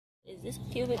Is this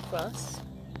cubic frost?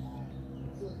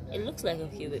 It looks like a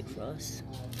cubic frost.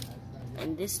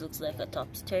 And this looks like a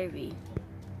topsy-turvy.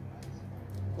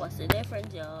 What's the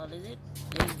difference, y'all? Is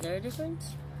there a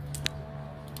difference?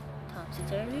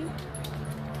 Topsy-turvy?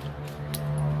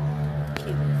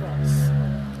 Cubic frost.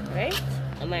 Right?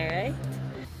 Am I right?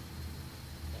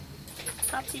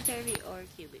 Topsy-turvy or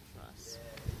cubic frost?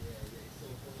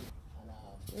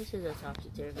 This is a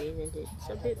topsy-turvy, isn't it? It's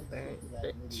a bit burnt,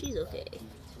 but she's okay.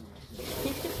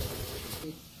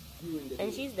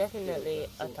 And she's definitely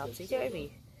a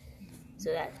topsy-turvy.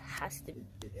 So that has to be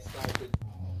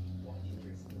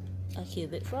a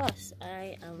cubic frost.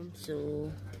 I am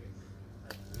so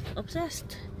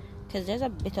obsessed. Because there's a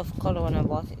bit of color when I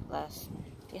bought it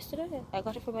yesterday. I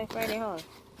got it for my Friday haul.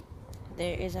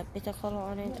 There is a bit of color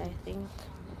on it, I think.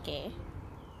 Okay.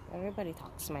 Everybody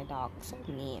talks to my dog, so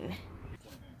mean.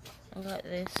 I got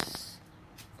this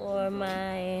for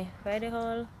my Friday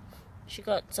haul. She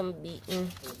got some beaten,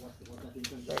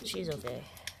 but she's okay.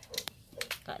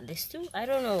 Got this too. I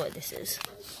don't know what this is.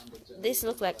 This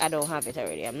looks like I don't have it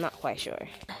already. I'm not quite sure.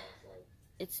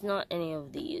 It's not any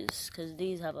of these, because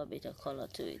these have a bit of color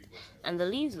to it. And the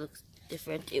leaves look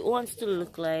different. It wants to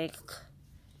look like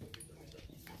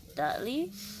that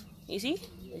leaf. You see?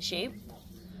 The shape.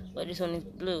 But this one is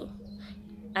blue.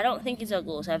 I don't think it's a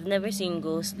ghost. I've never seen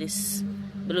ghost this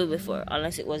blue before,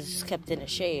 unless it was kept in a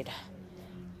shade.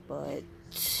 But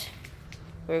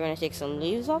we're gonna take some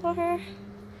leaves off of her,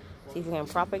 see if we can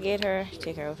propagate her,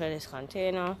 take her out of this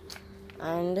container,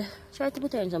 and try to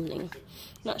put her in something.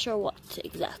 Not sure what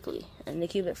exactly. And the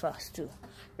cubic frost too.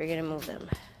 We're gonna move them.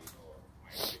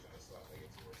 This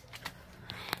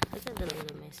is a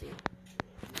little messy.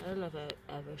 I don't know if I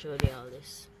ever showed you all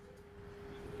this.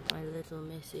 My little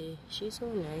Missy, she's so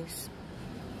nice.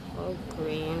 All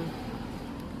green.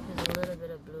 There's a little bit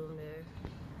of bloom there.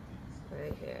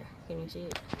 Right here. Can you see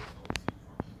it?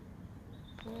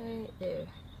 Right there.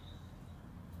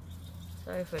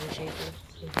 Sorry for the shaky.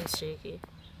 It is shaky.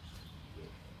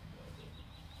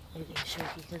 It is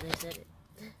shaky because I said it.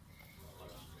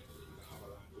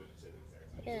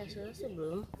 Yeah, so that's a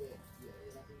bloom.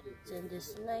 It's in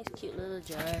this nice cute little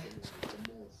jar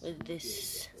with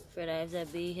this Fred Ives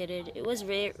that beheaded. It was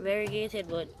variegated,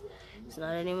 but it's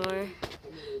not anymore.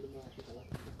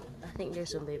 I think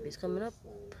there's some babies coming up.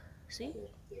 See?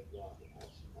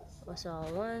 I saw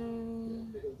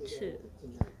 1, 2.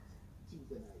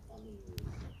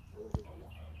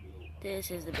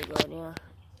 This is the begonia.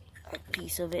 A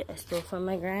piece of it I stole from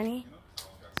my granny.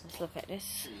 Let's look at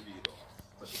this.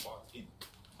 This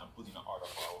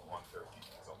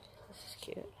is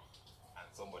cute.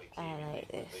 I like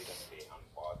this.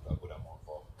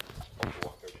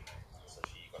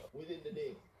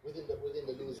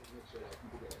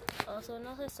 Also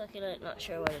another succulent, not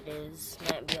sure what it is.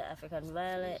 Might be an African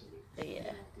violet, but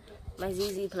yeah. My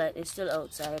ZZ plant is still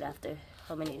outside after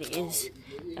how many days.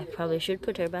 I probably should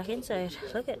put her back inside.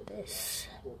 Look at this.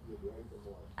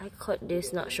 I cut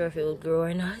this, not sure if it will grow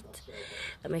or not.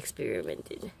 I'm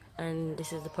experimenting. And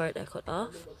this is the part I cut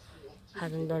off.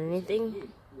 Hasn't done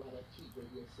anything.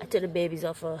 I took the babies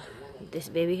off of this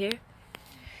baby here.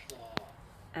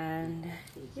 And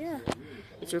yeah,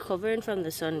 it's recovering from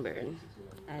the sunburn,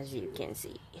 as you can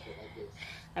see.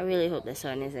 I really hope the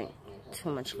sun isn't too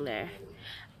much glare.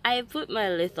 I put my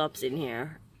lithops in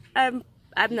here. I'm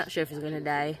not sure if it's gonna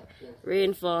die.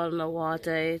 Rainfall, my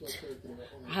water it.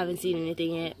 I haven't seen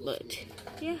anything yet, but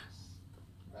yeah.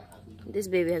 This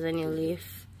baby has a new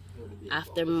leaf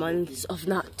after months of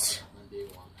not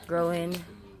growing.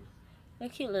 A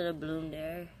cute little bloom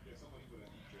there.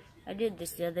 I did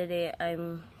this the other day.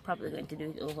 I'm probably going to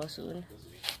do it over soon.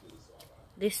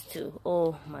 This too.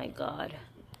 Oh my god.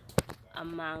 A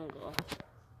mango.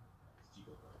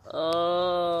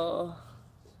 Oh.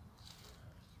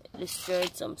 It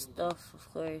destroyed some stuff,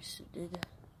 of course. It did.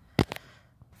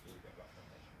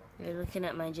 You're looking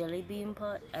at my jelly bean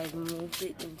pot. I moved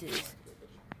it into this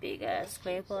big ass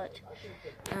clay pot.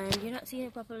 And you're not seeing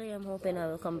it properly. I'm hoping I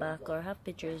will come back or have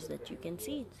pictures that you can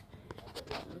see it.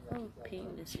 Look how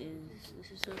pink this is.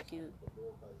 This is so cute.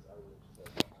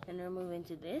 And we're moving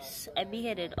to this. I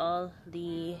beheaded all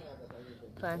the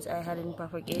plants I had in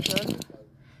propagation.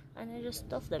 And I just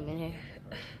stuffed them in here.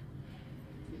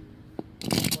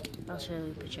 I'll show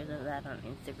you pictures of that on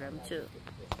Instagram too.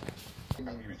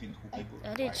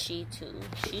 I did she too.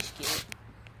 She's cute.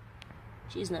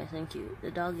 She's nice and cute.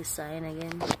 The dog is sighing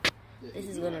again. This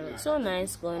is gonna look so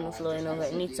nice going and flowing over.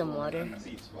 It needs some water.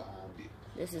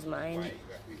 This is mine.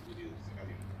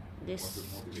 This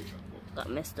got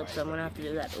messed up, so I'm gonna have to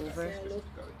do that over.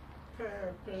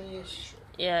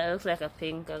 Yeah, it looks like a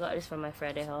pink. I got this from my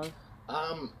Friday haul.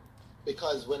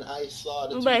 Because when I saw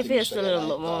the but if tweet it's a little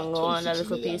bit more, go on a 26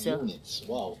 little million piece of. units.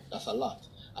 Wow, that's a lot.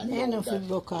 And They now enough to that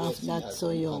broke off USC that has so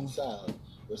been young. reconciled,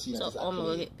 we're seeing So that it's I'm gonna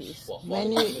actually get piece. what,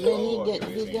 When he get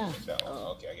bigger.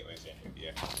 Oh, okay, I get what you're saying.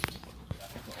 Yeah.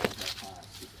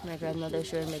 My grandmother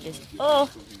showed me this. Oh,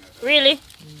 really?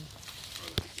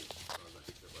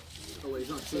 So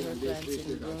her plants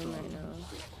in bloom right now.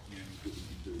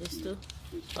 This too.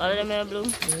 All of them are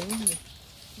bloom.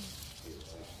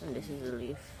 And this is the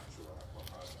leaf.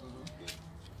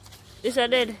 This are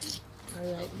dead.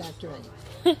 Alright, that's right.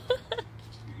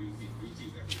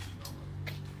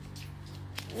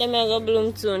 Them are gonna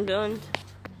bloom soon, don't?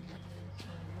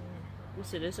 You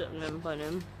see there's something on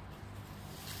them.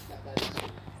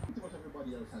 what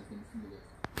everybody else has been feeling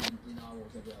in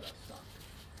almost every other stock.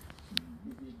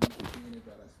 You've been feeling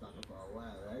every other stock for a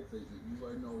while, right? So you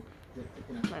are now just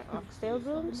taking a My oxtail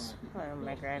blooms? Or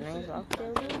my grandma's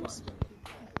oxtail blooms?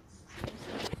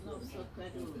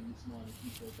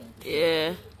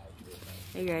 Yeah.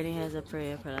 My granny has a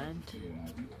prayer plant.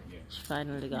 She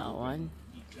finally got one.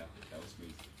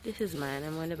 This is mine.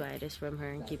 I'm going to buy this from her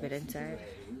and keep it inside.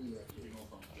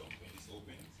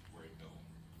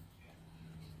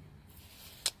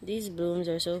 These blooms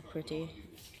are so pretty.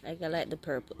 Like, I like the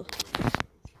purple.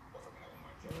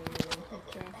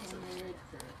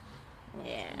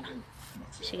 Yeah.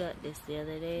 She got this the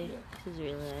other day. This is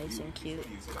really nice and cute.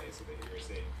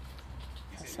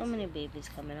 There's so many babies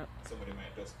coming up.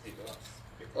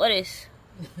 What is?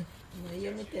 No,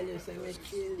 you me tell you, so when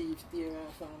she leaves there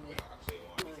and family.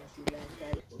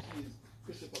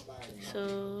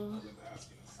 So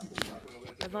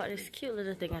I bought this cute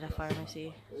little thing at a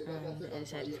pharmacy and I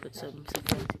decided to put some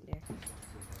succulent in there.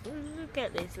 Look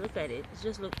at this, look at it. It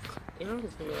just looks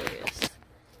glorious.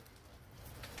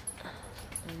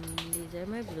 And these are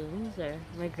my blooms, they're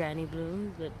my granny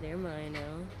blooms, but they're mine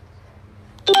now.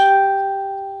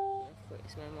 Of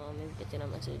course my mom is getting a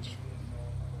message.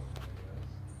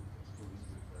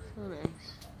 So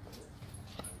nice.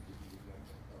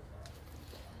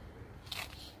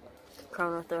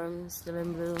 Crown of thorns still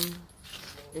in bloom.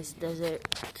 This desert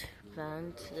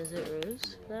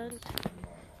rose plant.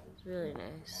 It's really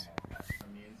nice.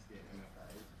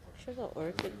 Sure got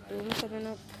orchid bloom coming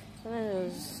up. Some of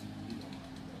those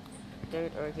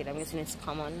dirt orchid. I'm guessing it's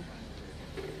common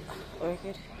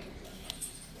orchid.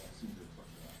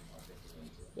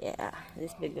 Yeah,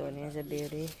 this big one is a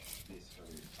beauty.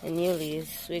 The new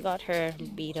leaves, we got her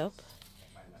beat up,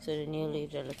 so the new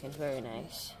leaves are looking very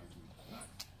nice.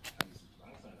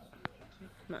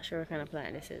 Not sure what kind of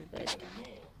plant this is, but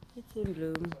it's in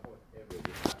bloom.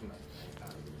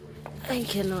 I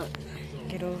cannot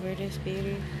get over this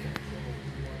baby.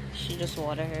 She just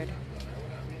water her.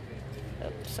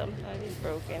 Oh, sometimes it's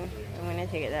broken. I'm gonna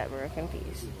take it that broken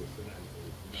piece.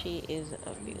 She is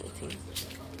a beauty.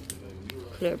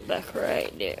 Put her back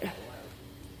right there.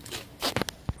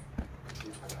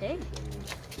 Hey.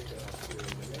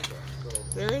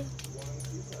 Really?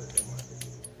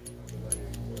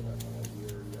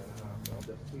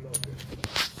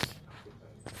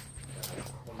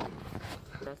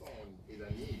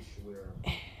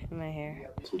 My hair.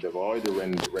 So they've already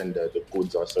rendered the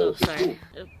goods or Oh, services. sorry.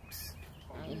 Oops.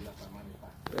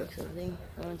 Broke something.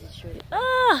 I wanted to show you.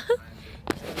 Ah!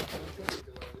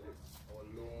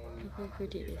 Look how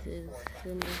pretty this is.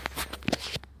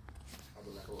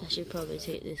 I should probably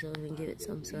take this off and give it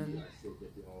some sun.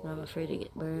 I'm afraid to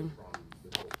get burned.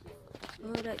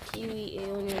 Oh, that kiwi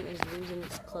aeonium is losing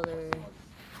its color.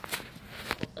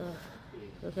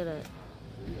 Look at that.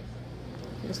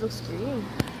 This looks green.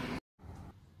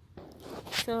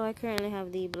 So I currently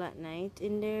have the Black Knight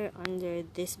in there under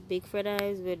this big Fred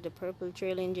Eyes with the purple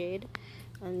trailing jade.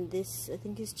 And this, I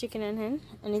think, is chicken and hen.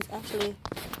 And it actually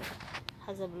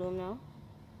has a bloom now.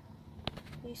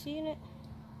 You seeing it?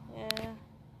 Yeah.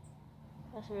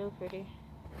 That's real pretty.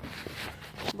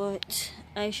 But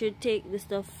I should take the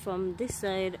stuff from this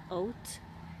side out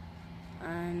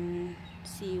and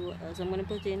see what else I'm gonna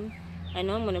put in. I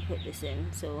know I'm gonna put this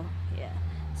in, so yeah.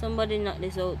 Somebody knocked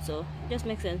this out, so it just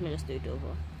makes sense me just do it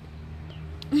over.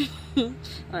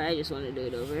 Or I just want to do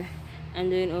it over. I'm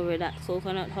doing over that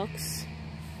coconut hucks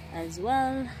as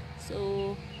well.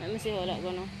 So let me see how that's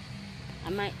gonna. I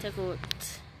might take out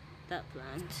that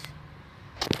plant.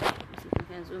 See if you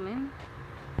can zoom in.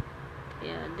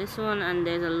 Yeah, this one, and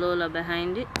there's a Lola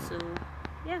behind it, so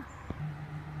yeah.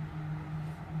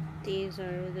 These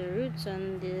are the roots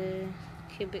on the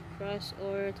cubic cross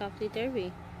or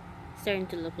topsy-turvy. Starting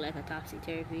to look like a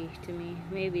topsy-turvy to me.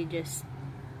 Maybe just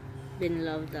been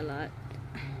loved a lot.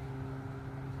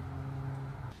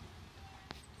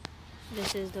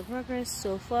 This is the progress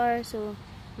so far. So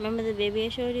Remember the baby I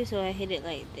showed you? So I hid it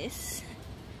like this,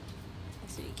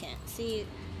 so you can't see it.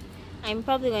 I'm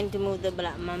probably going to move the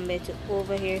black mamba to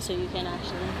over here so you can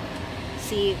actually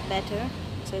see it better.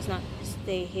 So it's not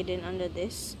stay hidden under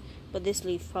this. But this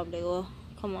leaf probably will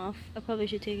come off. I probably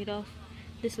should take it off.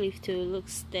 This leaf too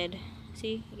looks dead.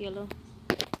 See? Yellow.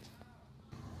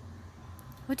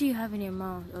 What do you have in your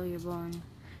mouth? Oh, you're born.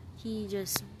 He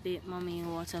just bit mommy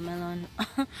watermelon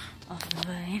off the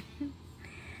vine.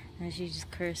 And she's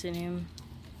just cursing him.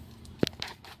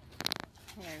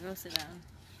 Here, go sit down.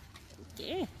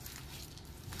 Okay.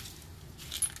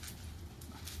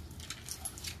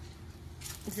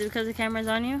 Is it because the camera's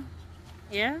on you?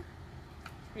 Yeah?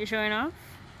 You're showing off?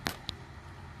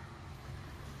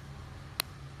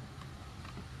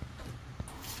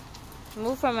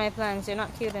 Move from my plants. You're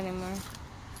not cute anymore.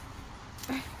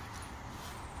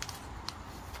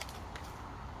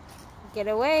 Get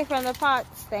away from the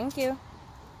pots. Thank you.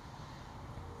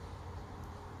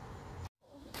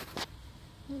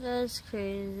 That's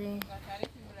crazy.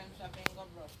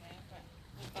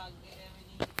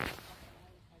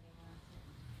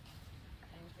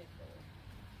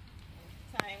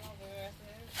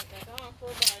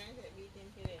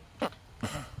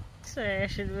 Sorry, I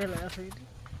should be laughing.